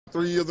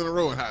3 years in a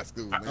row in high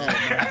school, man. Oh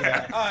my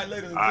God. All right,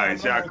 ladies and All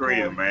gentlemen. right, y'all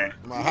crazy, man.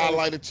 My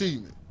highlight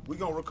achievement. We're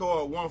gonna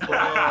record one for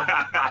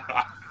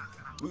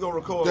we're gonna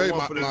record Dave,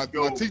 one for this.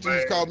 my teacher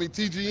used to call me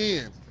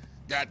TGN.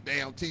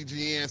 Goddamn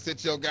TGN,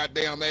 sit your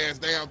goddamn ass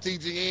down,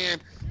 TGN.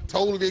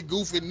 Totally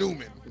goofy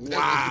Newman.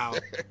 Wow.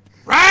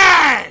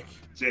 Right.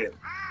 Shit.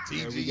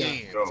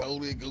 TGN,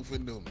 totally goofy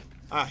Newman.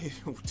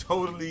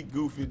 Totally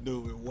goofy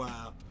Newman.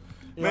 Wow.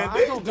 Yeah, Man,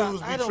 these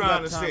dudes be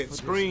trying to set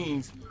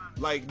screens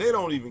like they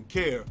don't even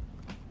care.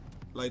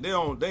 Like they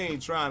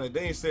ain't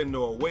setting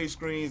no away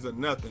screens or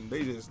nothing.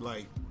 They just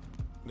like,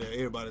 yeah,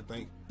 everybody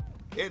think.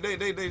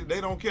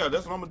 They don't care.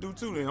 That's what I'm gonna do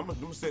too. Then I'm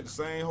gonna set the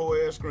same whole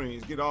ass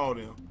screens, get all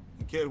them,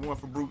 and carry one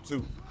for Brut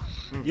too.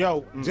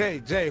 Yo,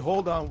 Jay,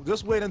 hold on.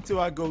 Just wait until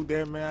I go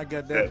there, man. I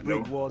got that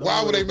brick wall.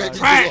 Why would they make me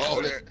do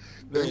all that?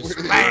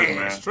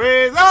 Splash,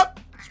 trays up,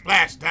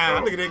 splash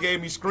down. Look at they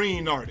gave me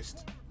screen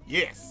artist.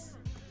 Yes.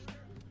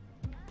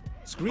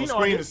 Screen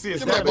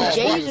assist.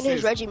 Jay using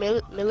his Reggie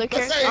Miller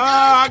character. Oh,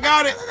 I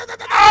got it.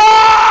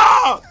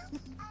 Oh!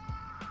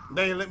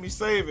 They ain't let me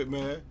save it,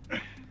 man.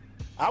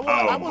 I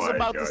was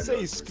about to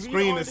say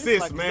screen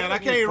assist, like, man. I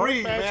can't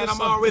read, man. I'm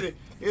already.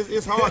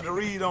 It's hard to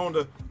read on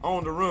the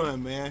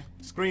run, man.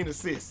 Screen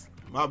assist.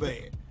 My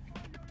bad.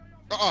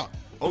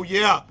 Oh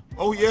yeah.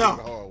 Oh yeah.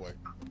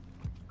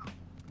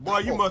 Boy,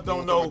 you must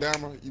don't know.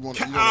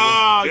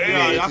 Oh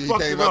yeah, I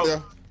fucked it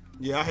up.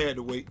 Yeah, I had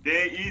to wait.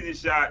 Dead easy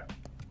shot.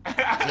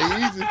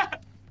 Easy.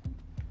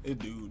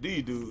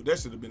 Dude, that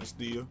should have been a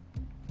steal.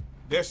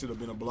 That should have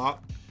been a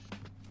block.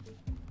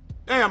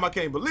 Damn, I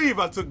can't believe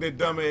I took that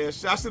dumb ass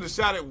shot. I should have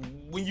shot it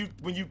when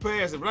you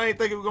passed it, but I ain't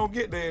think it was gonna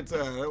get there in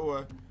time. That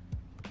was.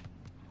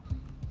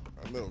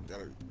 I know.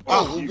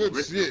 Oh,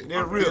 good shit.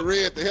 They're real.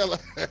 Red the hell.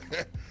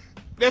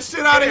 That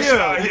shit out of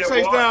here. He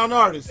chased down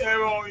artists.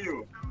 They're on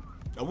you.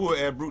 I would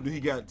add Brut that he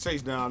got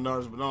chased down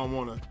artists, but I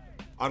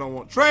don't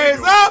want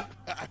trays up,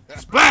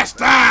 splash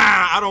down.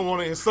 I don't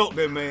want to insult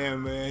that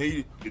man.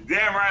 You're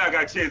damn right I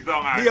got chased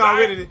down. He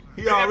already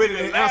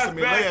didn't answer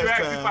me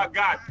last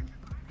time.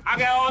 I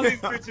got all these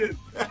bitches.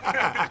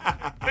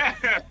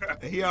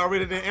 He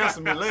already didn't answer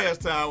me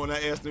last time when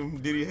I asked him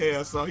did he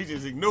have some. He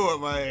just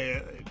ignored my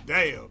ass.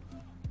 Damn.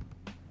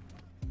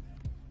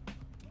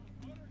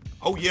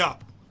 Oh yeah.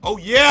 Oh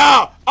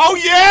yeah. Oh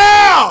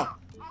yeah.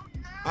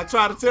 I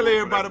try to tell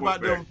everybody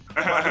about them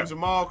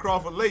Jamal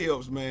Crawford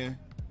layups, man.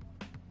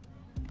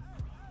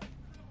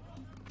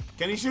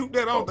 Can he shoot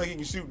that? I don't think he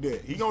can shoot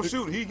that. He gonna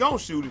shoot it. He gonna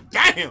shoot it.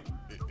 Damn.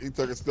 He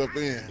took a step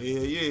in.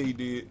 Yeah, he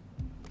did.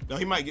 Now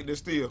he might get this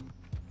steal.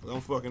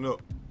 I'm fucking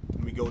up.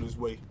 Let me go this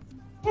way.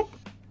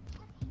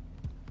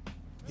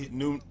 Hit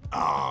Nunu.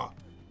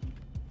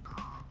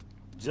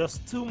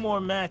 Just 2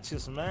 more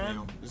matches, man.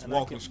 Damn, this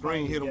walking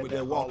screen. Hit him with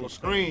that walking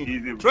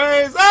screen.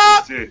 Trays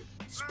up.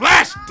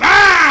 Splash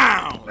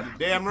down. You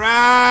damn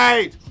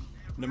right.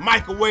 The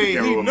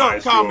microwave heating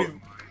up. Call me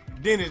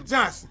Dennis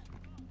Johnson.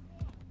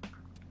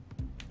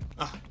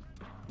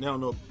 Now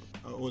no.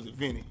 Was it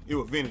Vinny? It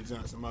was Vinny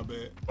Johnson, my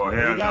bad. Oh,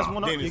 hell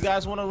you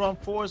guys wanna run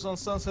 4s on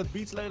Sunset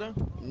Beach later?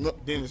 No,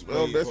 Dennis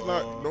that's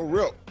not no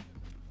rip.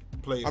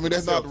 I mean,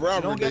 that's not the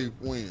rivalry day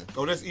win.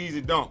 Oh, that's easy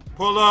dunk.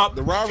 Pull up.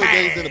 The rivalry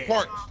days in the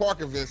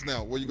park events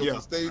now, where you go to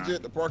the stage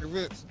at the park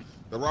events.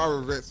 The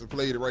rivalry events are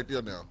played right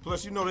there now.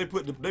 Plus, you know they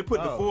put the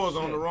 4s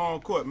on the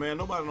wrong court, man.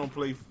 Nobody don't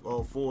play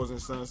 4s in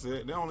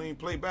Sunset. They don't even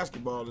play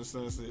basketball in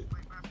Sunset.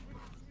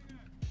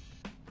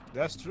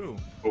 That's true.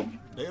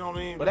 They don't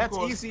even. But that's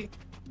easy.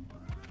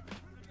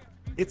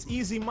 It's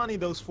easy money,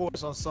 those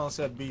 4s on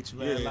Sunset Beach,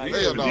 man. Yeah,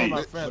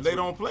 like, but they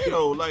don't play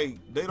though. Like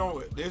they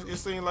don't. It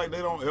seems like they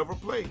don't ever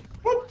play.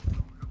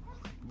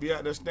 Be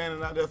out there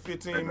standing out there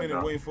 15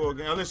 minutes waiting for a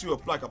game. Unless you're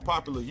like a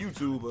popular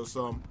YouTuber or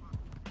something,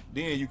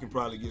 then you can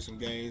probably get some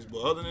games.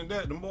 But other than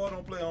that, the boys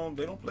don't play on.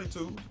 They don't play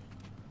 2s.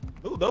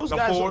 Dude, those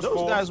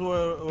guys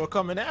were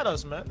coming at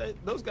us, man.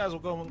 Those guys were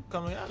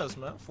coming at us,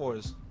 man.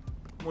 4s.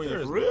 For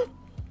real?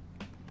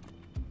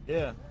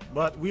 Yeah,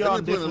 but we are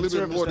different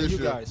service than you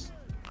guys.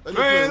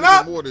 Hands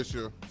up! More this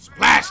year.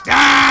 Splash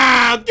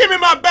down! Give me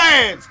my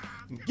badge!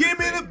 Give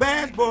me the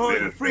badge, boy,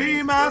 and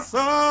free my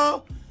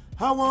soul.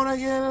 I wanna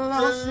get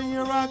lost in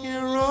your rock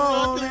and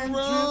roll and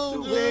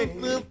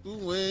drift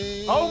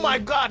away. Oh my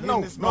God,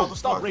 no,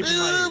 stop raping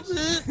my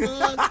ears.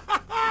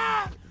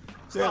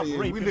 Tell you,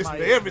 we listen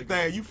to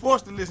everything. You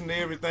forced to listen to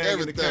everything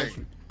in the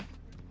country.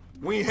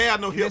 We ain't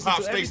had no hip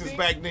hop stations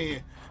back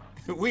then.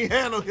 We ain't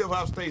had no hip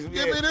hop stations.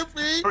 Give me the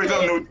feet. Hurry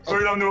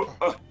up, Nunu.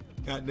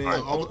 Goddamn.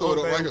 I'm gonna throw it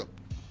up right here.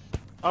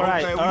 All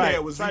right. Try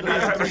to listen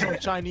to some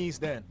Chinese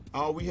then.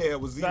 All we had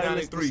was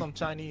Z93. Some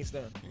Chinese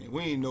then. And you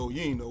ain't know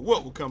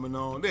what was coming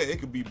on there. It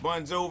could be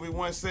Bon Jovi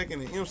 1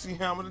 second and MC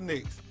Hammer the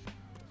next.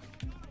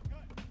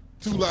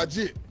 Too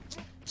legit,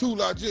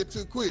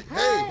 too quick.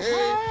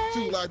 Hey,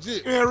 too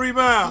legit. Yeah,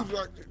 rebound.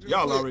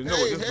 Y'all already know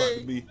what this about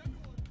to be.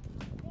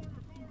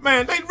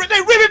 Man, they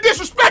really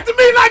disrespected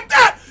me like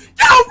that.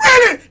 Y'all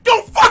really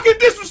don't fucking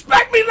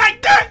disrespect me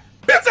like that.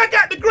 Bitch, I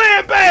got the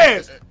grand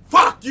badge.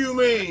 Fuck you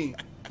mean.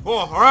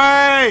 All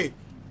right.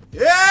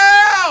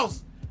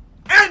 Yes.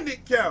 And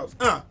it counts.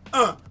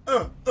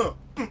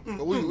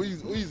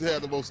 we used to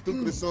have the most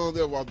stupidest songs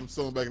ever off them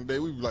songs back in the day.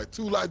 We be like,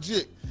 too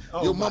legit.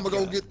 Oh, Your mama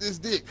gonna get this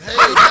dick. Hey,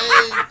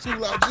 hey, too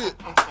legit.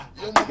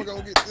 Your mama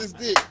gonna get this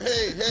dick.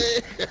 Hey,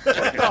 hey.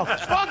 What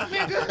the fuck,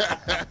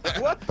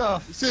 nigga? What the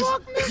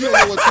fuck, nigga? You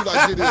don't know what too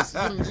legit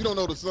is. You don't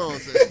know the song,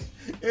 say.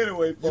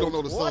 Anyway, folks, you don't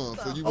know the song,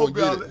 so you won't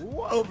hope get it.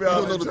 Hope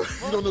y'all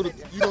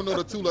You don't know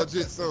the too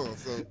legit song,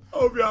 so.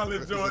 Hope y'all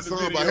enjoyed the song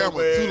video, by Hammer,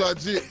 man. Too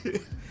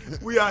Legit.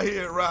 We out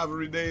here at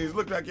Rivalry Days.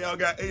 Look like y'all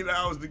got 8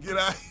 hours to get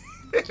out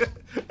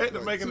at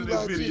the making of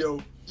this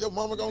video. Your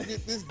mama gonna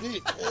get this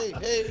dick. Hey,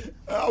 hey.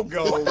 I'm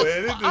gone,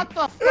 man. What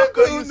the fuck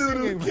are you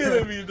Nunu singing,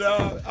 killing me,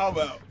 dog. I'm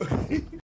out.